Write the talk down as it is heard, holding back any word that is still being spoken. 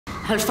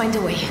I'll find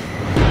a way.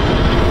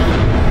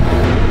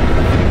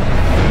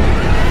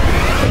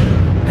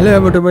 Hello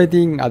everyone,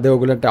 ඉතින් අද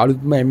ඔයගොල්ලන්ට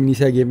අලුත්ම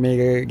Amnesia game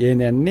එක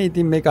ගේන්න යන්නේ.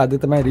 ඉතින් මේක අද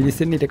තමයි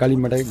රිලීස් වෙන්නේ. ඊට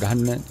කලින් මට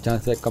ගහන්න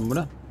chance එකක්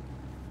හම්බුණා.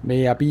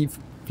 මේ අපි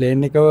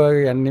plane එක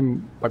යන්නේ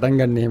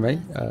පටන් ගන්න එහෙමයි.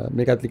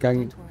 මේකත් නිකන්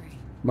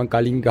මම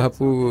කලින්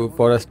ගහපු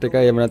forest එක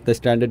එහෙම නැත්නම්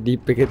standard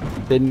deep එකේ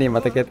දෙන්නේ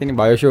මතක ඇතිනේ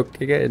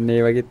Bioshock එක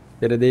මේ වගේ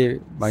පෙරදී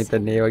මම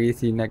හිතන්නේ මේ වගේ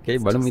scene එකක්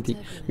ඇයි බලමු ඉතින්.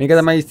 මේක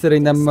තමයි ඉස්සර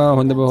ඉඳන්ම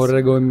හොඳම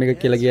horror game එක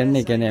කියලා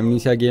කියන්නේ. ඒ කියන්නේ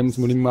Amnesia games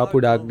මුලින්ම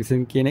ආපු Dark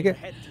Descent කියන එක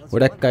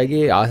ගොඩක්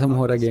අයගේ ආසම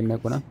horror game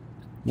එකක් වුණා.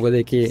 මොකද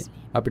ඒකේ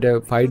අපිට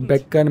ෆයිට්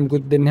බැක් කරන්න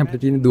මුකුත් දෙන්න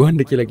අපිට තියෙන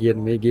දුවන්න කියලා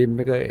කියන්නේ මේ ගේම්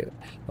එක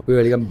අපි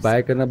නිකන් බය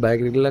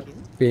කරලා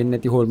පේන්නේ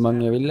නැති හොල්මන්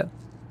ඇවිල්ලා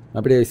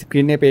අපිට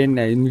ස්ක්‍රීන් එකේ පේන්නේ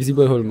නැහැ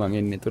ඉන්විසිබල් හොල්මන්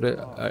එන්නේ. ඒතර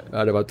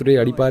අර වතුරේ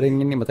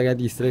අඩිපාරෙන් එන්නේ මතක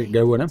ඇති ඉස්සර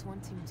ගැව්වනම්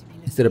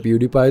ඉස්සර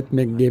PewDiePie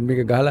මේ ගේම්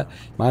එක ගහලා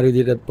මාර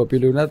විදිහට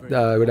පොපියුලර් වුණත්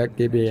ගොඩක්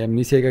මේ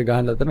Amnesia එක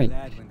ගහන්න තමයි.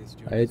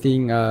 I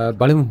think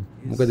බලමු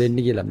මොකද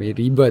වෙන්නේ කියලා මේ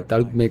රීබර්ත්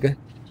අලුත් මේක.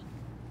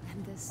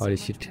 holy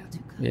shit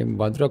මේ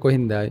වතුර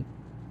කොහෙන්ද ආවේ?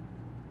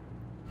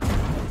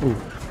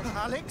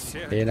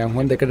 එනම්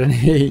හොඳකට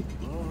නෙවෙයි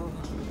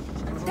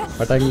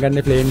පටන් ගන්න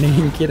ප්ලේන්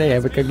එකකින් කියන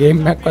එක ගේම්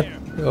එකක්වත්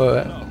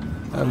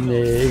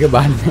මේක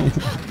බාන්නේ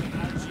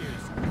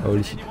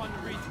holy shit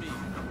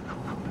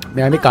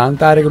මේ අපි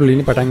කාන්තාරයකට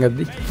ලිනේ පටන්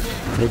ගද්දි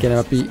ඒ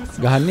කියන්නේ අපි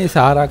ගහන්නේ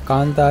සාරා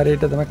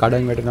කාන්තාරයට තමයි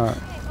කඩන් වැටෙනවා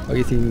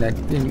වගේ සීන් එකක්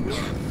ඉතින්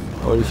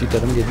holy shit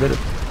අතම ගෙදර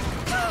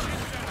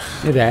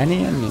මේ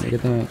රෑනේ යන්නේ ඒක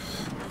තමයි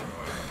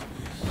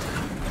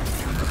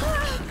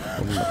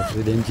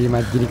ප්‍රෙසිඩන්ට්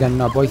මත් ගිනි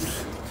ගන්නවා boys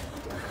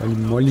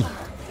මොලි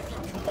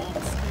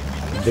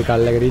දෙක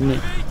අල්ලගෙන ඉන්නේ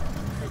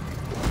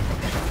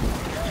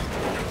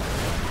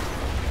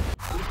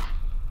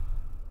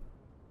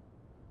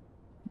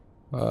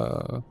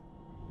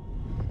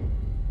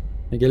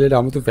මේකෙලේ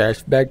아무තු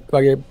ෆ්ලෑෂ්බැක්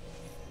වගේ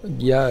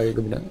ගියා ඒක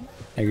බින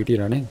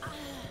නැගිටිනවනේ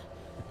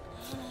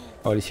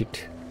holy shit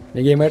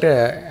මේ ගේමට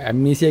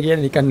Amnesia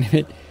කියන්නේ නිකන්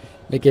නෙමෙයි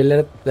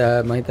මේකෙල්ලට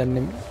මම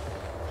හිතන්නේ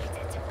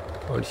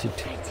holy shit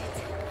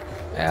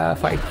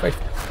fight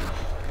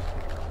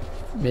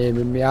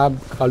මෙයා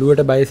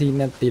කළුවට බය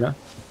සීන් එකක් තියෙනවා.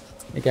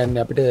 ඒ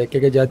කියන්නේ අපිට එක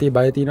එක જાති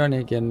බය තියෙනවානේ.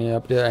 ඒ කියන්නේ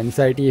අපිට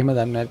ඇන්සයිටි එහෙම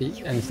දන්නේ නැති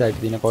ඇන්සයිටි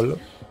තියෙන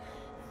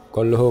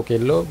කොල්ලෝ හෝ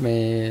කෙල්ලෝ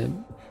මේ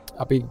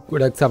අපි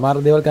ගොඩක් සමහර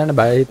දේවල් කරන්න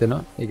බය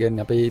හිතෙනවා. ඒ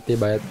කියන්නේ අපේ හිතේ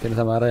බයක් වෙන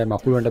සමහර අය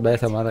මකුළු වලට බය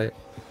සමහර අය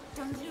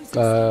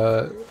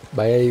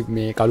බයයි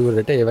මේ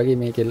කළුවරට. ඒ වගේ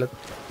මේ කෙල්ල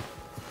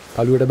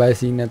කළුවට බය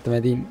සීන් එකක්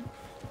තමයි තියෙන්නේ.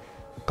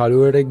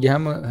 කළුවට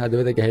ගියාම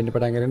හදවත ගැහෙන්න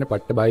පටන් ගන්න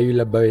පට්ට බය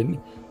විලබ්බ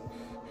වෙන්නේ.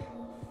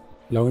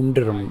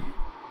 ලවුන්ඩර්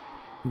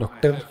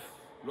Doctor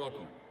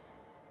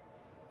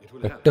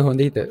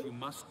හොඳ හිත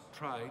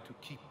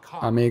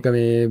මේක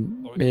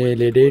මේ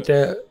ලෙඩේට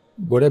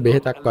බොඩ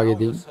බෙහෙතක් වගේ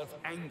දී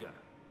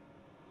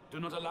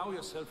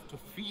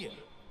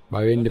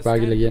බය වෙන්න එපා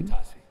කියලා කියන්නේ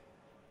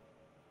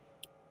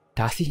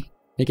ටාසි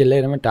මේක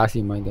එල්ලේ නම ටාසි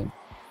මම හිතන්නේ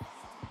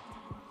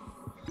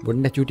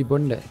බොන්න චූටි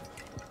බොන්න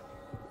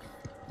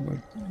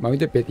මම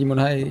හිතුවේ පෙති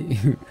මොනහයි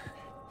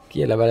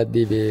කියලා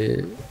බලද්දී මේ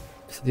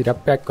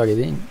සිරප්පයක් වගේ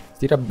දෙන්නේ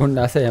සිරප් බොන්න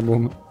ආසයි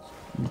හැමෝම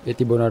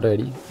පෙති බොනට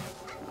වැඩි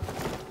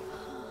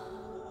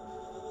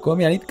කොහොම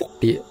අනිත්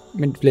කට්ටිය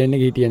මෙන් ප්ලේන්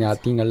එකේ හිටියනේ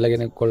අතින්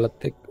අල්ලගෙන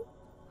කොල්ලත් එක්ක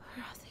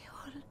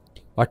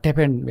what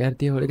happened where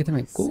the hole එක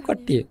තමයි කෝ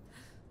කට්ටිය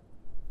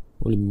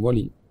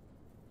මොලි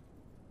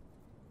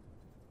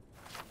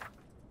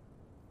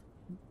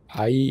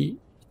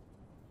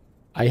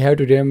I have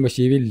to remember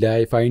she will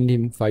die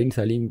find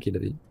Salim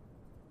කියලා දී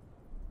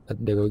අත්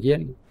දෙකෝ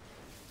කියන්නේ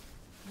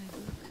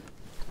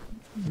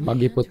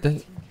මගේ පොත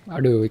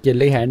අඩෝ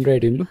කෙල්ලගේ හෑන්ඩ්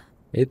රයිටින් ලු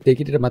ඒත්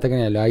ඒකිට මතක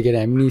නෑ ආයි කියන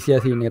Amnesia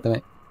scene එක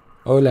තමයි.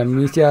 ඔව්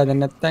Amnesia දැන්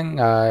නැත්තම්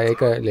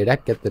ඒක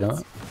ලෙඩක් ඇත්තනවා.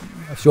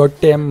 short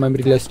term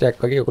memory loss track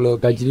වගේ ඔයගොල්ලෝ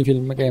ගජිනි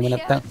ෆිල්ම් එක එහෙම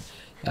නැත්තම්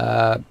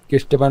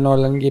ක්‍රිස්ටෝෆර්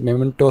නෝලන්ගේ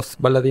මෙමෙන්ටෝස්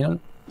බලලා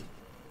තියෙනවනේ.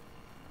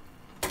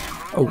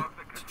 ඔව්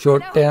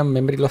short term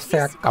memory loss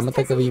එකක්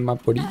අමතක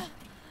වීමක් පොඩි.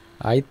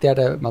 ආයිත්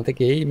යට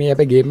මතකෙයි මේ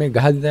අපේ ගේම් එක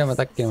ගහද්දි තමයි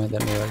මතක් වෙනවා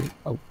දැන් මේ වගේ.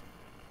 ඔව්.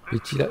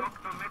 පිච්චිලා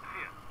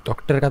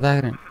ડોක්ටර් කතා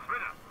කරන්නේ.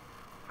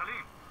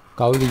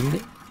 කවුද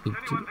ඉන්නේ?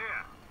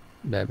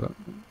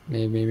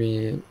 බෑ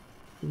මේ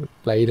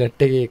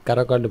ප්ලයිරට් එකේ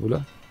කරකවන්න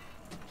පුළුවන්.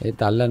 ඒ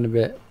තල්ලන්න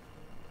බෑ.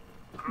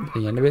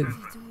 යන්න බෑ.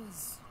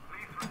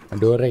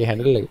 ඩෝර් එකේ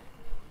හැන්ඩල්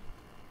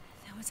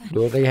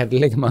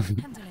එක.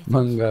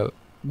 මං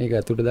මේක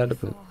අතුට දාන්න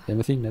පුළුවන්.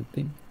 එමසින්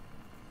නැත්නම්.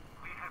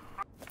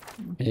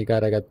 මේක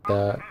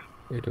අරගත්තා.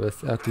 ඊට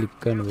පස්සේ ක්ලික්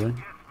කරන්න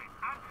ඕනේ.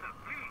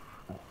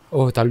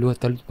 ඕ තල්ලුව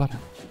පාර.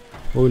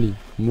 Holy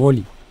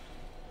Molly.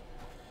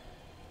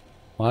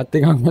 මාත්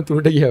එකක්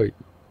අතුට ගියාවි.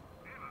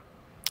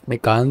 මේ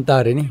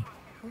කාන්තාරේනේ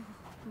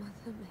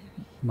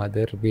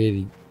mother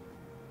baby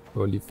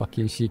holy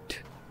fucking shit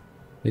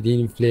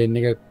මෙදින් plane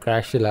එක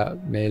ක්‍රෑෂ් වෙලා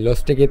මේ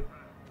ලොස්ට් එකේ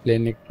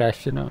ප්ලේන් එක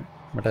ක්‍රෑෂ් වෙනවා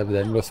මට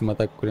දැන් ලොස්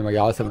මතක් වුණේ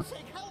මගේ ආසම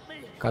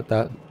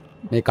කතා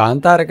මේ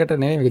කාන්තාරයකට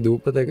නෙමෙයි මේක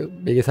දූපතක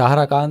මේකේ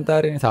සහරා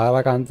කාන්තාරේනේ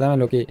සහරා කාන්තාරම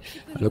ලෝකේ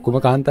ලොකුම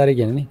කාන්තාරය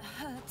කියන්නේ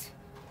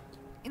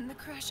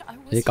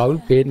ඒ කවුල්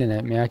පේන්නේ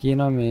නැහැ මෙයා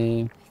කියනවා මේ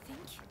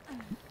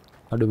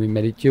අඩු මේ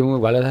මැරිච්චුම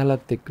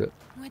බලහලත් එක්ක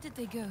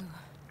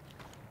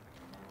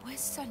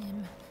Where's Salim?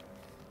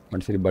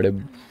 මනසිරි බඩ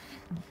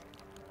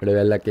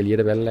වැල්ලක්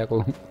එළියට වැල්ලා කො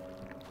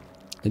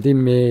ඉතින්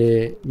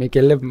මේ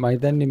කෙල්ල මම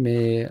හිතන්නේ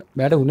මේ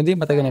මට උනදී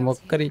මතක නැහැ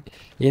මොකක් හරි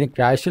ඒනේ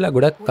ක්‍රෑෂ් වෙලා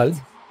ගොඩක් කල්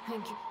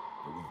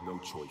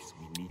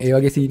ඒ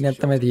වගේ සීන් එකක්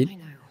තමයි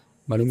තියෙන්නේ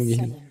බලමු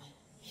ගිහින්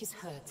He's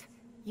hurt.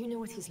 You know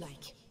what he's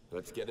like.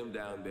 Let's get him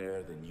down there,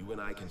 then you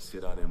and I can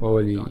sit on him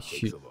Holy while Doc shit.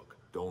 takes a look.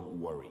 Don't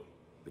worry.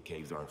 The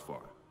caves aren't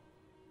far.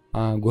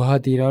 ගුහා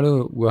තියනවලු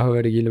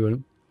ගුහාවට ගිහලා බලමු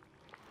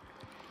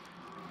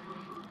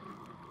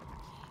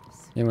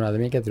මේ මොනවාද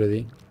මේක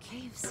ඇතුළේදී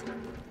Caves.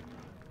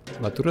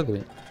 වතුරද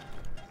මේ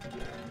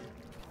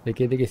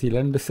එකේ දෙකේ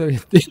cylinders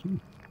වගේ තියෙනවා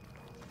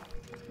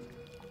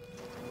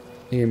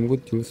මේ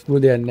මොකද යූස්ෆුල්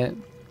දෙයක් නැහැ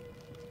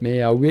මේ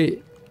අවුවේ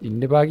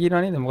ඉන්න එපා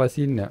කියනවා නේද මොකක්ද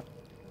සීන් එක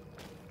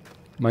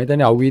මම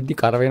හිතන්නේ අවුවේදී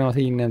කර වෙනවා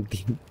සීන් එකක්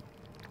තියෙනවා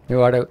මේ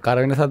වඩ කර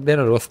වෙන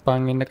සද්දේන රොස්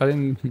පාන් එන්න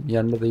කලින්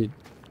යන්න දෙයි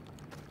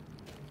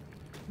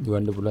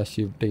දුවන්න පුළුවන්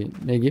ෂිෆ්ට් එකේ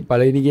මේ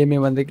පළවෙනි ගේමේ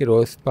මම දැක්කේ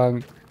රොස් පාන්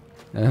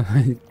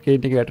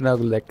කේට් එක වැටෙනවා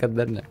කියලා දැක්කද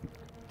දන්නේ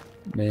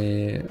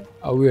මේ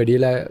අවුවේ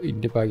වැඩිලා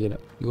ඉන්න එපා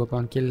කියලා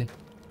දුවපන් කෙල්ලේ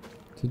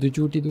සුදු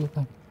චූටි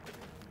දුවපන්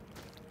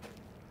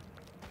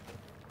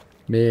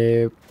මේ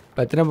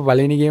පැත්තටම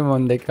පළවෙනි ගේම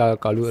මම දැක්ක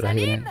කළු රහ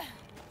වෙන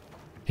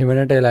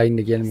හිමනට එලා ඉන්න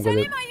කියන්නේ මොකද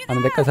මම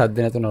දැක්ක සද්ද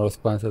නැතුන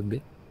රොස්පාන්ස්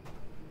සද්දේ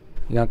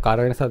නිකන් කර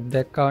වෙන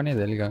සද්දයක් ආව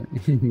නේද නිකන්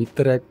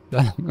මිත්‍රයක්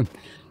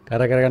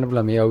කර කරගන්න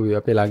පුළුවන් මේ අවුවේ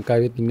අපේ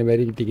ලංකාවෙත් ඉන්න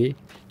බැරි ටිකේ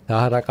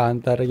සහරා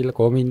කාන්තාර කියලා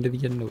කොහොම ඉන්නද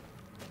කියන්නේ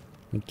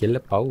මේ කෙල්ල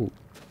පව්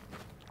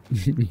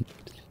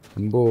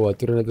උඹෝ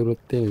වතුර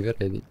නතුරුත් ඒ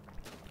ඉවරයිද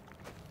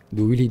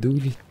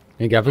දුවිලි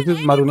මේ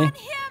ගැපසුත් මරුනේ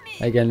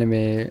ඒ කියන්නේ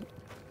මේ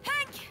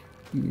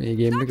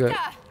ගේම් එක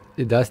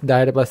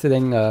 2010ට පස්සේ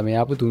දැන් මේ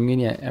ආපු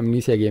තුන්වෙනි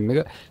ඇම්නීසියා ගේම් එක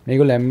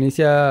මේගොල්ලෝ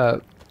ඇම්නීසියා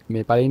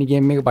මේ පළවෙනි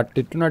ගේම් එක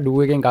පට්ටිටුනා ඩූ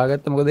එකෙන්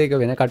කාගත්ත මොකද ඒක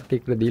වෙන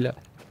කට්ටියකට දීලා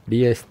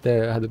DS ට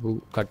හදපු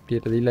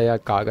කට්ටියට දීලා එයා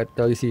කාගත්ත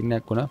වගේ සීන්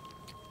එකක් වුණා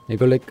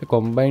ඒගොල්ලෝ එක්ක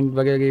කොම්බයින්ඩ්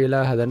වගේ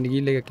වෙලා හදන්න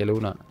ගිහිල්ලා ඒක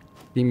කෙලුණා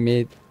ඉතින් මේ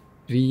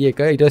 3 එක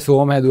ඊට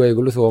සෝම හැදුවා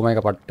ඒගොල්ලෝ සෝම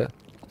එක පට්ට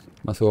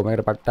මම සෝම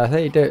එකට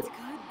පට්ටාසයි ඊට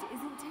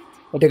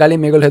කලින්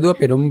මේගොල්ලෝ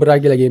හැදුවා පෙනුම්බරා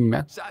කියලා ගේම්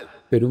එකක්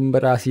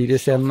පෙනුම්බරා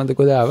සීරියස් එකක්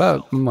මතකද ආවා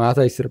මාස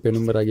ඉස්සර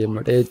පෙනුම්බරා ගේම්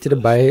එකට එච්චර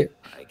බය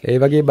ඒ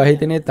වගේ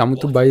බහිතනේ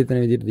තමුතු බහිතන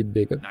විදිහට තිබ්බ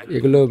එක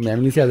ඒගොල්ලෝ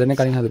මැමිනිසි හදන්න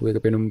කලින් හදපු එක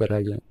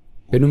පෙනුම්බරා කියන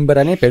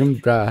පෙනුම්බරානේ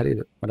පෙනුම්බරා හරියද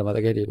මට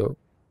මතක හිටියලෝ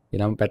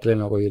එනම්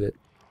පැටලෙනවා කොයිද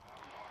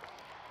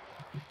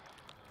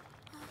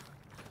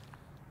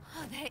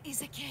There is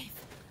a cave.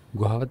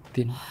 ගුහාවක්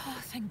තියෙනවා Oh,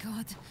 thank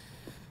God.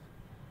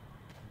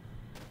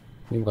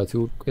 මේ මොකද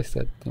සූට් කේස්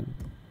එකක්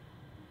තියෙනවා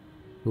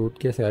සූට්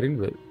කේස් අරින්න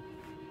බෑ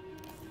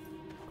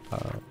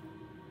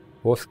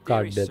පෝස්ට්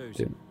කාඩ් එකක්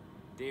තියෙනවා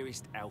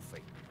Dearest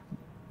Alfie.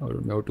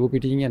 ඔව් ටූ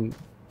පිටින් යන්නේ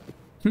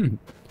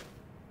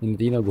ඉන්න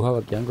තියෙන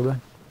ගුහාවක් කියන්කෝ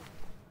බලන්න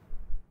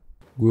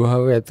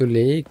ගුහාව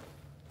ඇතුලේ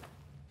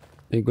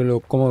ඒගොල්ලෝ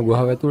ඔක්කොම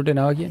ගුහාව ඇතුලට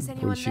එනවා කියන්නේ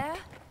Anyone පුෂි there?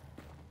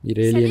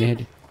 ඉරේලියන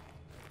හැටි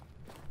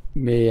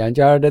මේ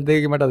අන්චාර්ට්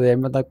දෙකේ මට දැන්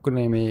මතක්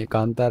වුණේ මේ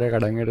කාන්තාරය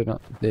කඩන් වැටෙනවා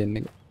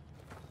දෙන්නේ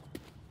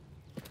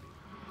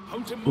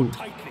Hold him more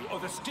tightly or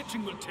the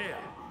stitching will tear.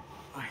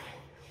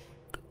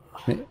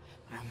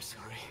 I'm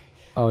sorry.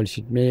 oh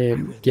shit මේ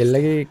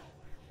කෙල්ලගේ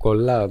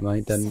කොල්ලා මම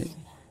හිතන්නේ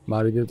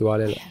මාරු විදිහට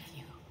තුවාලෙලා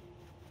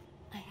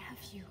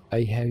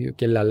I have you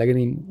කෙල්ල අල්ලගෙන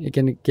ඉන්නේ ඒ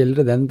කියන්නේ කෙල්ලට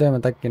දැන් තමයි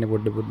මතක් වෙන්නේ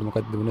පොඩ්ඩ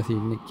මොකක්ද වුණ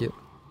සීන් එක කියලා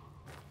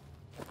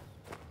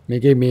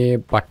මේකේ මේ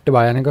පට්ට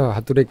භයානක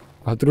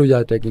හතුරු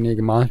ජාතියක් ඉන්නේ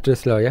ඒක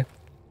මාස්ටර්ස්ලා වගේ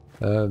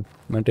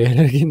මම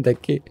ට්‍රේලර් එකකින්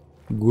දැක්කේ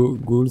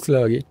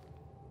ගූල්ස්ලා වගේ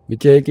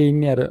විචේ එකේ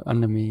ඉන්නේ අර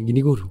අන්න මේ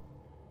ගිනිකුරු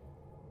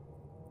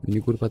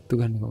පත්තු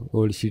ගන්නවා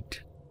ඕල් ෂිට්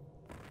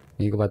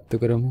මේක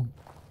පත්තු කරමු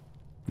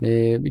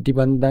මේ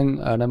පිටිපන්දන්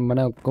අනම්මන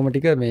ඔක්කොම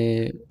ටික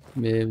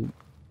මේ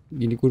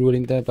ගිනිකුරු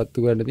වලින් තමයි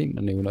පත්තු ගන්න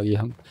තියෙන්නේ අනේ උනා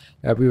ගියහම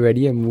අපි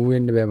වැඩි මූව්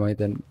වෙන්න බෑ මම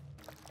හිතන්නේ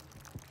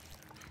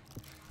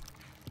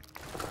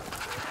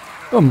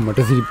අම්මට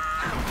සිරි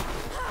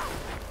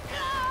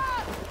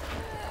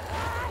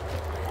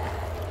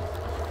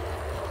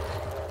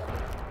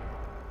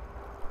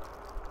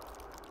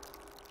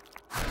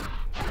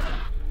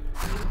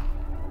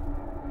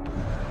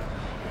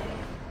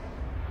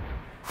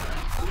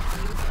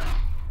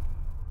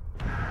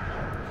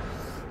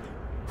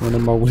මොන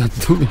මවුලක්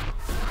දුන්නේ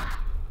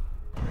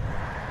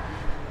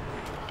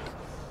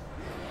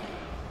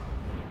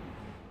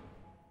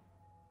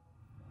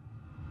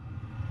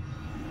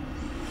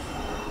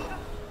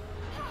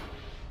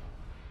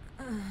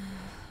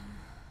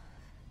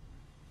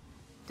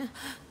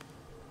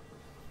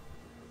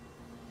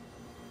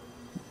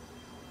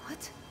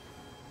What?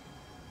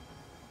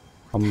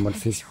 අම්මට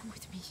සිරි What's wrong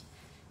with me?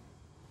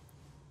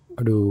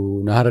 අඩු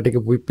නහර ටික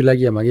පිප්පිලා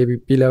ගියා මගේ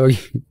පිප්පිලා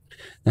වගේ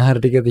නහර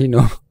ටික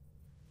තියෙනවා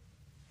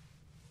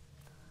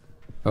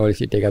ඔය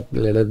සිට එකත්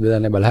ලෙඩ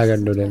බෙදන්න බලා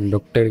ගන්න ඕනේ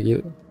ડોක්ටර්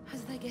කිව්වා How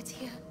did I get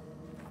here?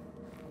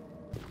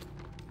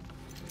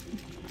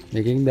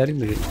 මේකෙන්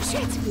දරින්ද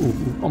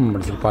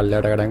අම්මට සිරි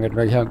පල්ලයට කඩන්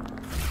වැටුණා ගියා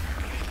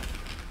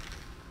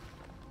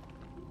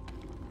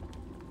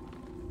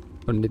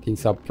ඔන්න ඉතින්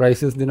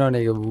සර්ප්‍රයිසස්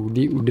දෙනවනේ ඒක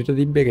උඩට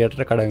තිබ්බ එක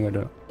යටට කඩන්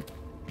වැටුණා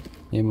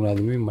මේ මොනවද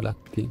මේ මලක්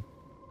තියෙන්නේ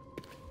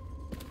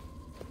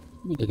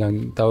නිකන්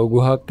තව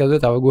ගුහාවක් ඇද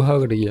තව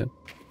ගුහාවකට ගියා.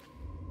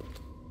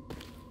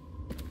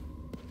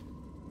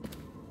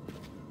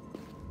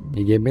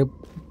 මේ ගේම් එක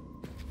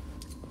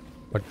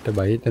පට්ට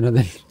බයි තන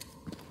දැන්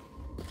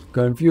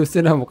කන්ෆියුස්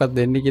වෙනවා මොකක්ද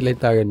වෙන්නේ කියලා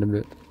හිතාගන්න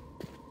බෑ.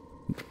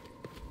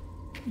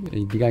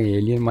 ඉතින්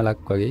ඒලියන් මලක්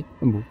වගේ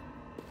උඹ.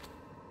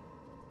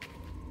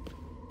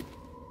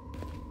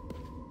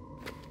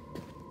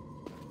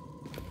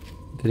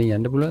 ඉතින්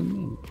යන්න පුළුවන්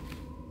නේ.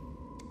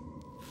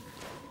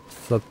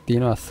 සත්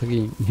තියෙන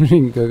අස්සකින්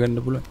රින්ග ගන්න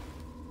පුළුවන්.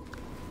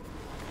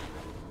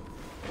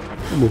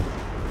 උඹ.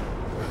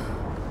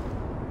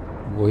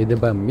 කොයිද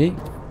බම් මේ?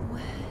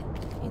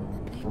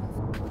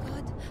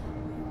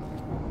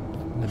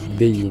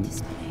 දෙයින්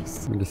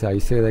මගේ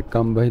සයිස් එක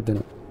දැක්කම බය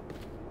හිතෙනවා.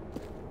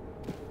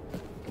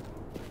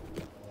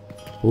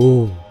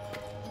 ඕ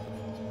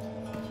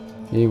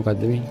මේ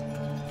මොකද්ද මේ?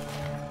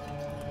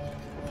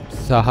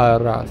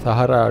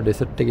 සහරා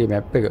ඩෙසර්ට් එකේ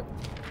මැප් එක.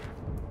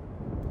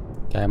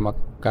 කෑම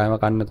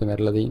කන්න තු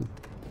මැරලා තියෙන.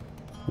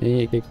 මේ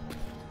එකෙක්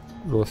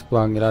රෝස්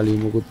පාන් ගලා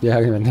ලීමුකුත්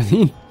තියාගෙන මැරලා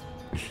තියෙන.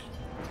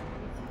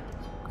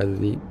 මොකද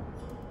තියෙන්නේ?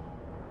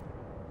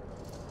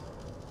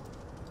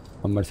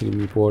 අම්මර්සිලි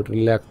මේ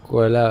පෝටල් එකක්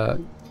ඔයලා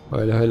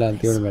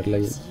අන්තිමට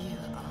මැරලා ගියා.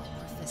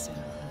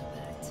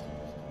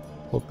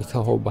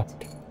 Professor Hobart.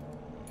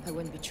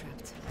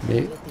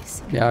 මේ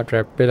යා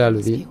ට්‍රැප් වෙලාලු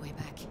තියෙන්නේ.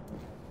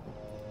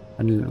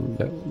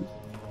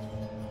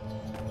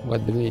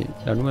 මොකද්ද මේ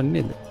ලණුවන්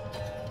නේද?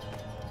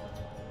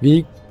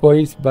 weak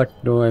points but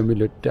no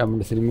amulet.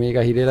 අම්මර්සිලි මේක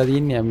හිරේලා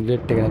තියෙන්නේ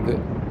amulet එක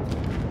නැතුව.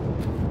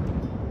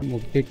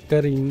 මොකෙක්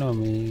කර ඉන්නවා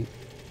මේ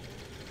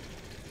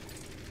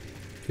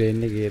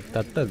ප්ලේන් එකේ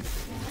තත්තද?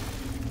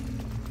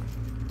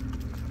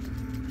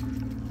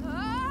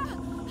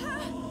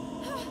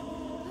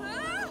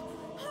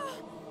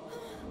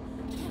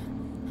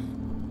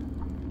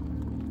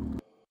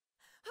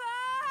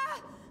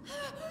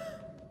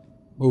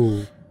 Oh.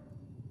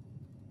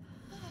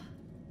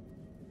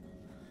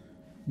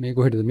 මේ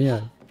කොහෙටද මේ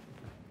ආවේ?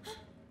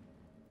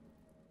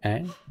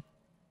 ඈ?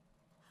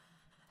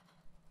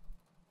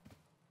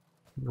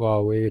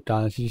 wow ඒ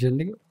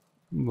ට්‍රාන්සිෂන් එක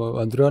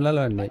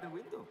වඳුරවලන්නේ.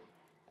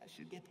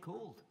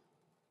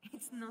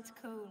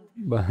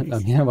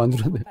 ළමයා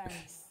වඳුරද?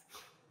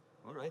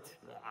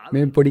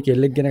 මේ පොඩි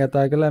කෙල්ලෙක් ගැන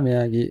කතා කළා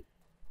මෙයාගේ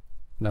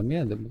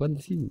ළමයාද මොකද්ද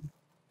සින්නේ?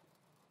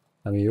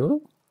 ළමයෝ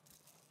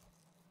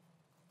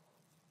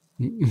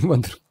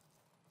වඳුර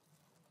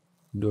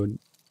ඩොන්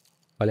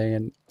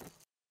බලයන්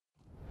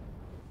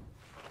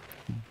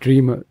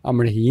ඩ්‍රීමර්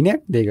අමර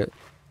හීනයක් දෙක.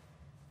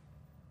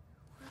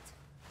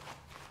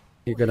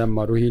 ඒක නම්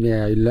මරු හීනය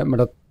ඇවිල්ලා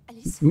මටත්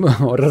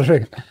හොරර්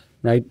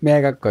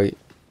නයිට්මෙයාර් එකක් වගේ.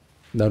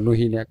 දරුණු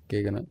හීනයක්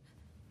ඒක නම්.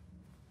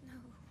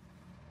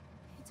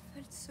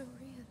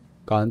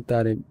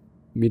 කාන්තාරේ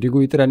මිරිගු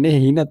විතරක් නේ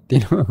හීනක්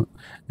තියෙනවා.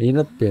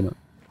 හීනක් පේනවා.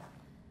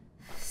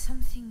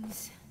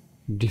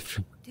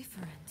 different.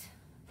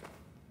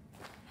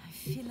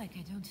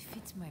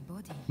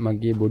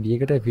 මගේ බොඩි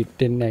එකට ෆිට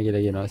වෙන්නේ නැහැ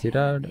කියලා කියනවා.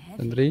 සිරාට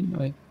අඳුරේ ඉන්න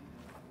ඔය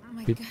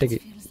ෆිට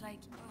එකේ.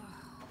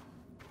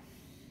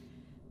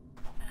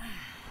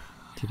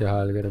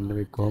 සිරාල් කරන්න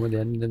මේ කොහමද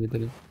යන්නේ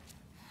මෙතන?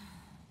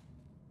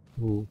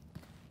 ඌ.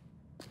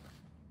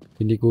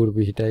 පිළිකුරු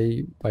පිටයි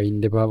පයින්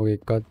දෙපා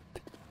මොකෙක්වත්.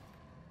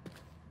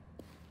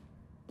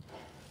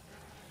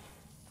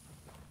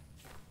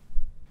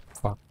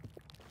 ෆක්.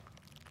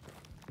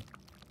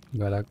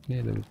 ගලක්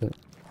නේද මෙතන?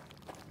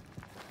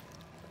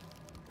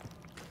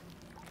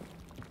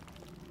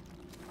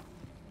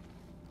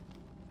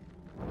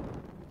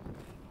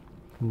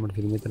 මොකද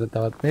මෙතන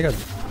තවත් මේකද?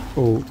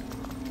 ඔව්.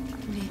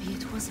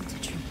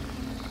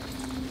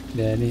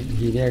 නෑනේ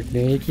හීනයක්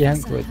නෙවෙයි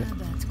කියන්කෝ ඒක.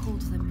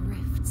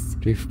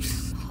 Rifts.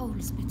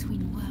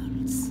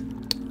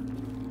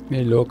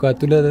 මේ ලෝක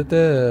ඇතුළත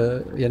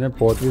යන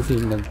පෝටල්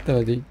සීන්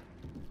නැත්නම්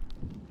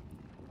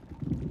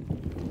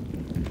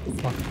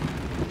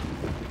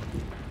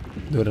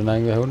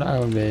දොරණන් වැහුණා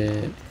මේ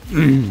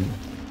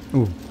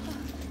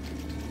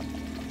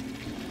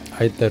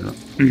අයිතරන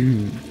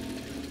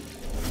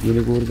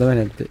යුනිකෝර් තමයි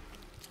නැත්තේ.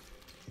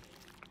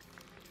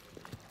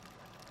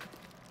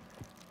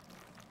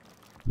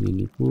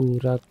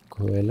 මිනිපුරක්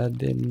හොයලා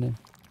දෙන්න.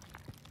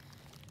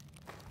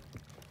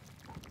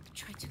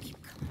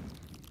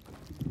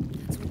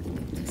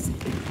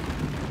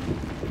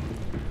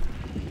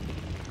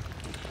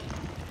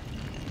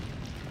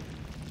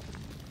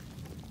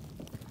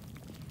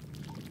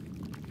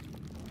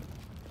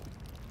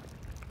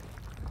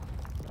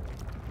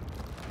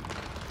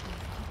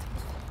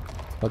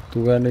 පත්තු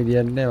ගන්න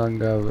කියන්නේ මං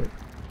ගාව.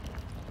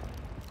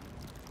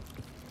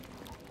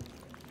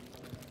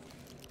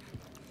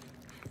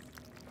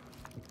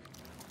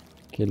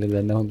 කෙල්ල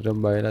දැන් හොඳටම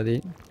බයලා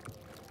තියෙන්නේ.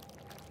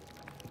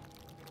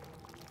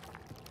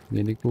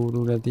 මිනිකූරු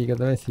නැති එක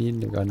තමයි සීන්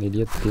එක. ගන්න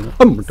එළියක් තියෙනවා.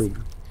 අම්මට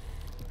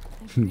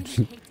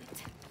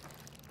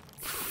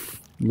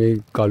මේ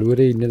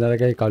කළුවරේ ඉන්න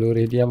නරකයි.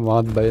 කළුවරේ හිටියම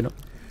මාත් බය වෙනවා.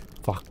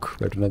 ෆක්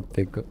වැටුණත්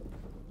එක්ක.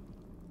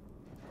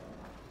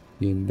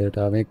 ඉන්දට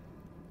මේ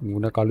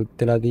මුණ කළුත්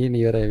වෙලා තියෙන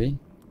ඉවරයි මේ.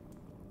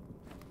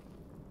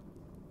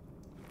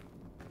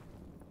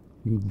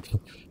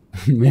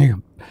 මේ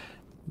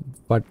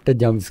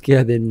පට්ට ජම්ස්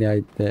කියලා දෙන්නේ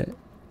ආයිත්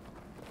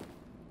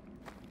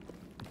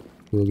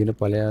ඕගෙන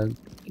ඵලයන්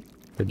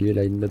වැඩි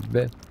වෙලා ඉන්නත්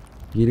බෑ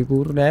ගිනි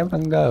කූර නෑ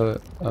මංගාව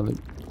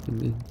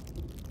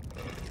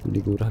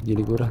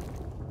ගිනි කූර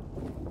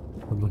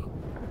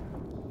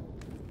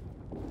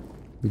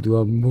බුදු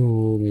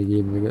අම්මෝ මේ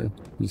ගේම් එක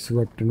පිස්සු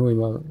වට්ටනෝ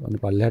එම අන්න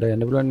පල්ලෙහාට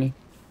යන්න පුළුවන් නේ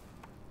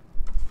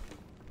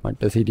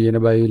මට සිටියන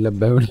බය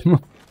ලැබෙවලම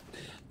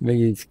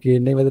මේ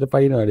ස්ක්‍රීන් එක මැදට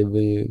පයින්නවානේ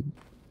මේ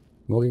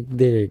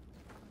මොකෙක්ද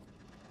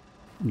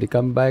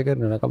දෙකම් බය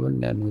කරන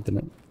නකමන්නේ අන්න මෙතන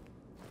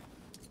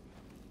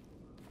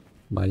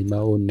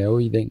මයිමා ඕනේ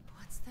ඔයි දැන්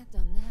What's that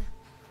done there?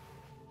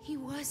 He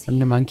was අන්න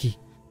here. Monkey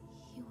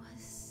He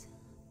was.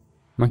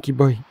 Monkey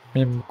බොයි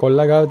මේ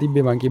කොල්ලා ගාව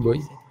තිබ්බේ මංකි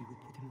බොයි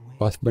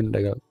හස්බන්ඩ්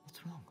එක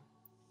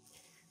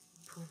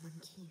Poor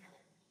monkey.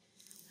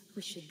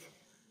 We should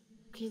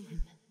clean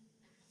him.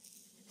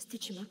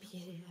 Stitch him up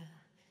here.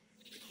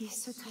 He's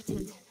so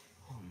tattered.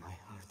 Oh, my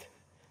heart.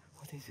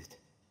 What is it?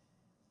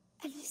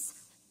 Alice.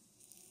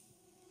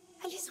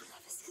 Alice will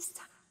have a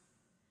sister.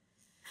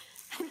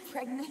 I'm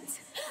pregnant.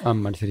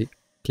 අම්මට සරි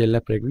කෙල්ලා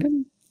pregnant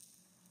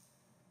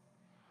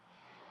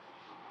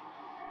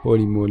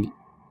holy moly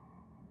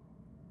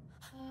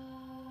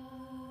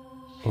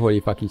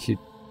holy fucking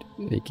shit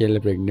A කෙල්ලා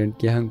pregnant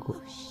කියහන්කෝ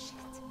Oh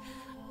shit.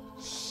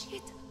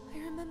 Shit. I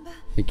remember.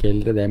 ඒ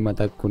කෙල්ලට දැන්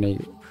මතක් වුණේ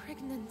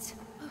Pregnant.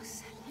 Oh,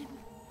 Salim.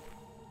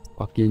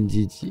 fucking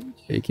GG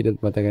ඒ කිරත්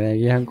මතක නෑ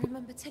I කියහන්කෝ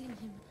remember telling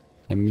him.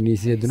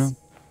 ඇමිනීසිය දුනා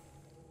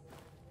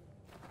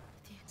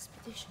The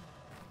expedition.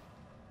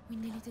 We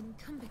nearly didn't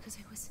come because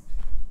I was.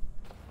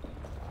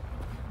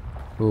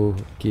 O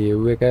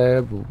cave එක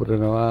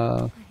පුපුරනවා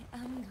I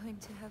am going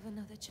to have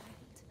another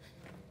child.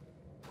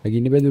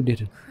 ලගින්න බෑ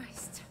දුඩේට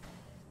Christ.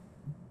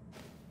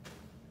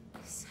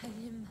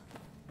 Salim.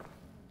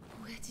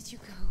 Where did you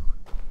go?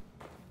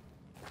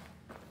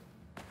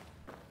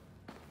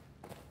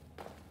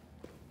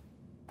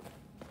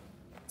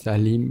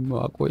 සලීම්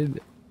කොයිද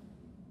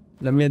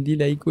ළමයා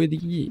දීලා අයි කොයිද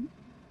ගියේ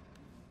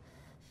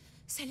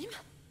Salim?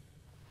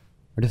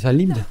 අඩ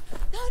සලීම්ද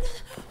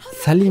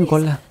සලීම්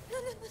කොල්ලා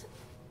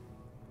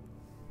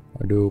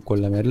අඩෝ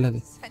කොල්ලා මැරිලාද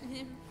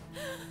Salim.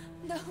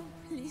 No,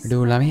 please.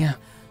 අඩෝ ළමයා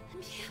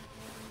I'm here.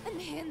 I'm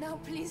here now.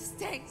 Please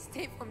stay.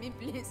 Stay for me,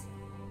 please.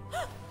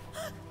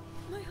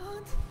 My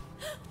heart.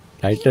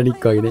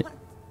 Titanic වගේ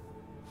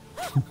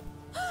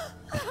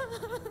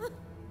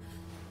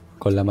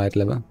කොල්ලා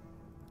මැරිලා බං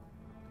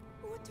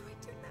What do I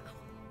do now?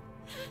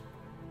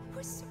 I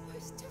was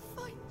supposed to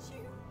find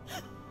you.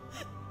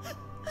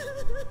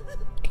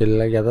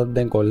 කෙල්ලා ගැතත්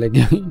දැන් කොල්ලෙක්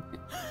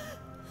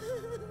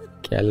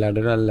කැල්ල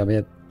අඩන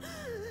ළමයත්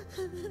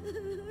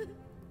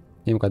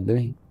මේ මොකද්ද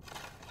මේ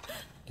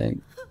දැන්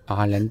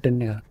ලැන්ටන්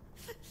එක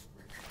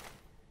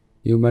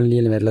human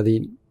ලියලා මැරලා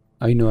තියෙන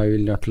I know I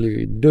will not live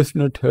it does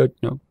not hurt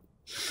no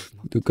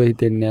දුක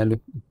හිතෙන්නේ නෑලු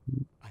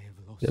I have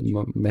lost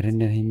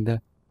මැරෙන්න හින්දා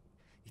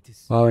It is.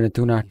 වාව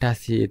නැතුණ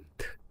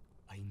 88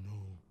 I know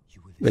you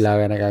will. වෙලා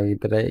වෙනකම්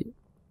විතරයි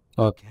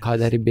ඔය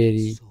කාදාරි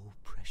බේරි So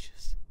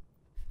precious.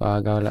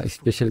 වාගාවල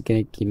ස්පෙෂල්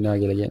කෙනෙක් ඉන්නවා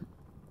කියලා කියන්නේ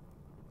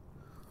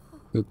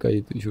දුකයි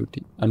ෂූටි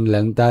අන්න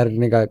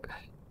ලැන්තාරන එකක්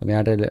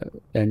මෙයාට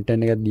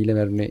ලැන්ටන් එකක් දීලා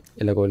මැරුණේ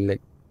එල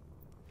කොල්ලෙක්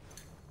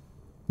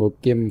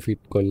බොක්කෙම්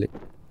ෆිට් කොල්ලෙක්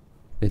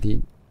ඉතින්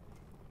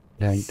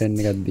ලැන්ටන්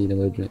එකක් දීලා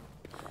මැරුණේ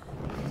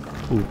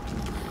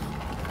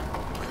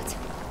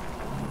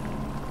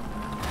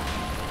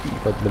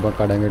මොකද්ද බං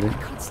කඩංගට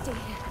Can't stay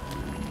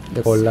here.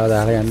 ඒ කොල්ලා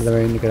දාලා යන්න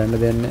තමයි ඉන්නේ කරන්න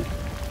දෙයක් නැහැ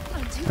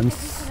I'm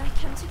doing everything I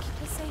can to keep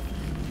her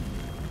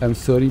safe. I'm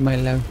sorry my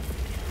love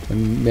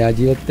මෙයා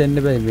ජීවත් වෙන්න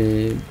බෑ මේ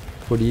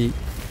පොඩි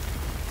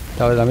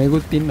තව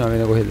ළමයෙකුත් ඉන්නවා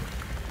වෙන කොහෙද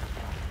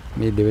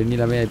මේ දෙවෙනි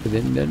ළමයා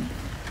ඉපදෙන්න දැන්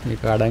මේ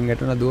කඩන්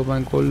ගැටුණා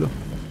දුවපන් කොල්ලෝ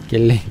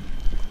කෙල්ලේ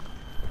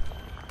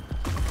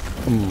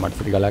මට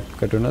පොඩි ගලක්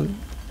කටුණාද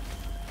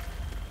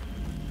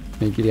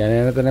මේ කිරි යන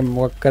යන තැන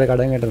මොකක් කර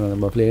කඩන් ගැටුණාද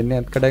මම ප්ලේන්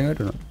එකත් කඩන්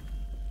ගැටුණා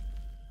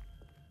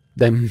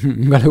දැන්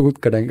ගලකුත්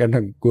කඩන්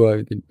ගන්න ගෝවා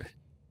ඉතින්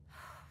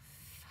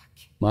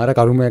මාර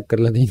කරුමයක්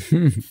කරලා තියෙන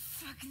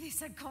Fuck this.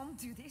 I can't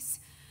do this.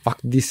 fuck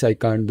this I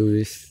can't do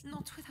this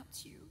Not without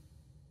you.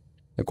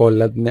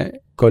 කොල්ලත් නෑ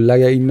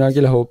කොල්ලාගේ ඉන්නවා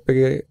කියලා හෝප් එක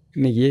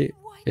නේ ගියේ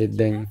ඒත්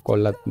දැන්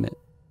කොල්ලත් නෑ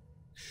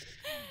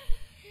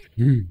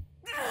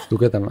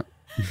දුක තමයි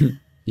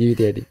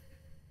ජීවිතේදී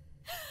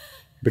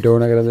අපිට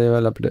ඕන කරන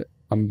දේවල් අපිට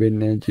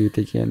හම්බෙන්නේ නැහැ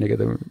ජීවිතේ කියන්නේ ඒක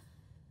තමයි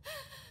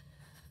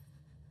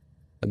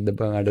අද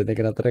බං අඩ දෙක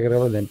නතර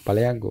කරවල දැන්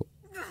ඵලයන්කෝ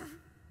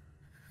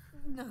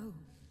No.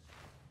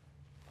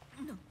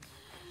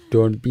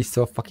 don't be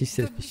so fucking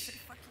selfish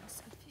Fucking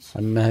selfish.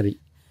 අන්න හරි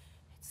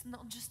It's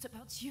not just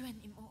about you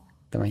anymore.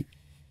 තමයි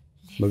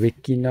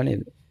බබෙක් ඉන්නව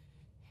නේද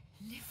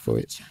Live for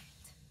Boy. the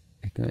child.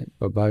 ඒක තමයි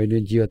බබා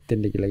වෙනුවෙන් ජීවත්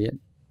වෙන්න කියලා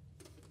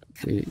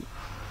කියන්නේ ඒ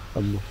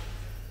අම්මෝ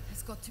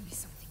There's got to be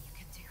something you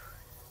can do.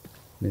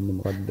 මෙන්න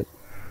මොකද්ද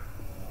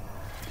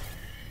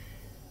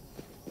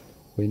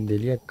වෙන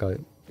දෙලියක්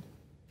ආවේ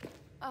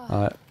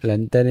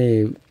ලැන්තනේ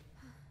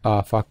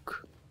ෆක්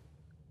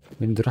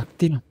වෙන දුරක්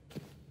තියෙනවා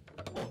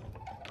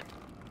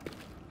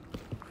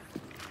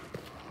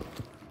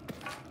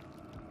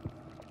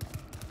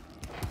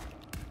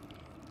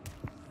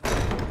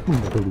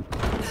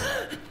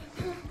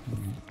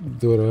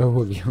දොර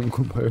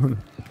හොගියන්කෝ බය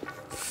වුණා.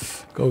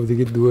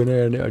 කවුදක දුවන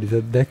යන්නේ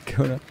අඩිසක් දැක්ක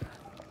වුණා.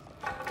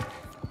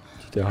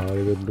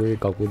 චාහාරෙන්නේ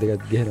කකුල්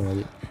දෙකක් ගහනවා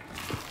වගේ.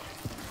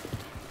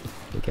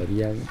 ඒ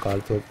කැරියන්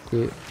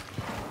කාල්සොක්කේ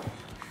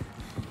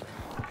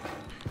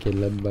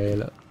කෙල්ලක්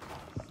බයලා.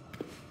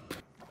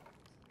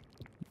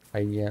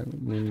 අයියා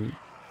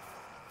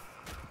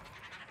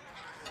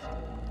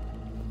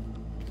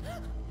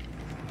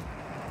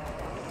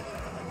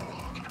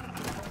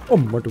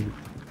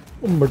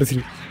ඔම්මට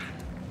සිරි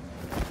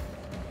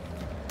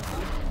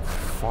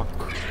ෆක්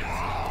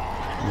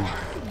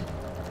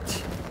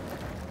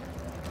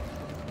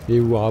ඒ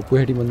ආපු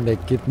හැටි මන්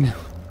දැක්කෙත් නෑ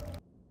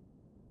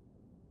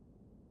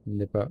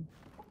දෙපා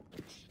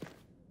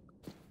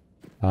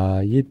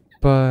ආයෙත්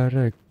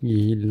පාරක්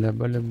ගිහිල්ලා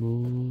බලමු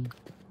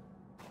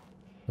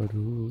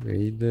කරු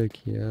එයිද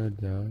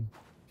කියලා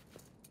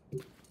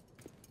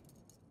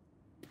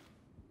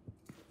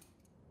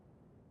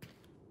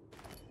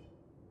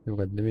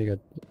මොකද්ද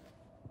මේකත්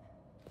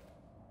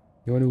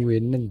යෝනු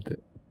වෙන්නේ නැද්ද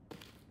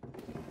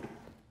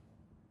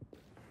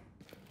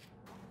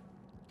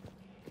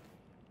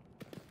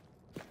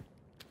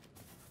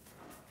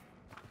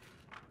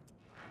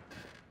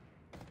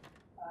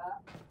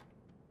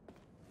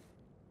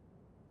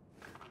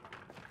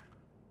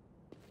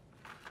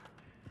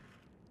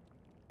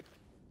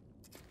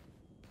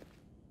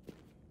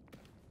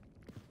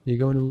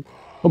ඒකවලු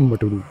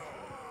අම්මටලු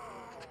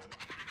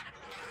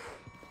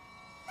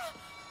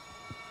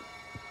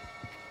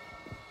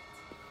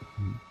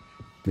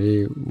මේ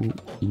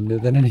ඉන්න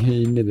තැනනේ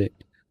ඉන්නේ දැන්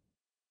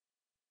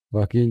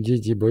වකින්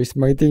ජීජි බොයිස්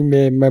මම ඉතින්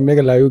මේ මේක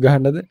ලයිව්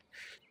ගහන්නද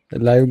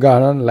ලයිව්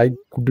ගහනවා ලයික්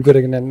කුඩු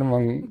කරගෙන යන්න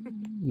මම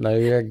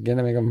ලයිව් එකක්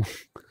ගැන මේක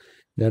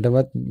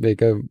දැනටමත්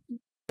මේක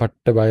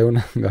පට්ට බය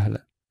වුණා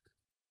ගහලා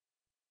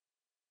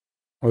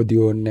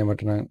ඔඩියෝ ඕනේ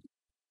මට නම්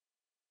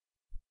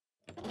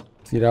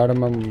සිරාට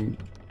මම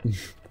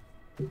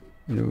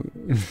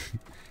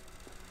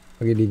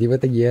ඔගේ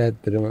දිදිවත ගියා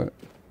ඇත්තටම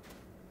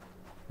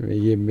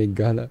මේ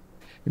ගහලා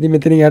ඉතින්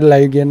මෙතනින් යට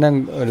ලයිව් කියන්නම්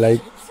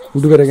ලයික්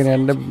උඩු කරගෙන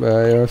යන්න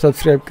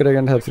සබ්ස්ක්‍රයිබ්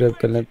කරගන්න සබ්ස්ක්‍රයිබ්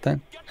කරලා නැත්නම්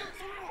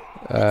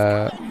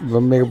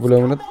මම මේක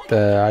පුළුවන් වුණොත්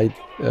ආයි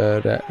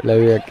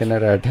ලයිව් එකක් කරන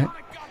රාට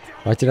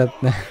වචනත්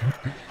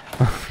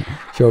නැහැ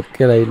ෂොක්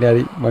කියලා ඉන්නේ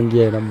හරි මං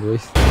ගියා නම්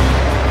බොයිස්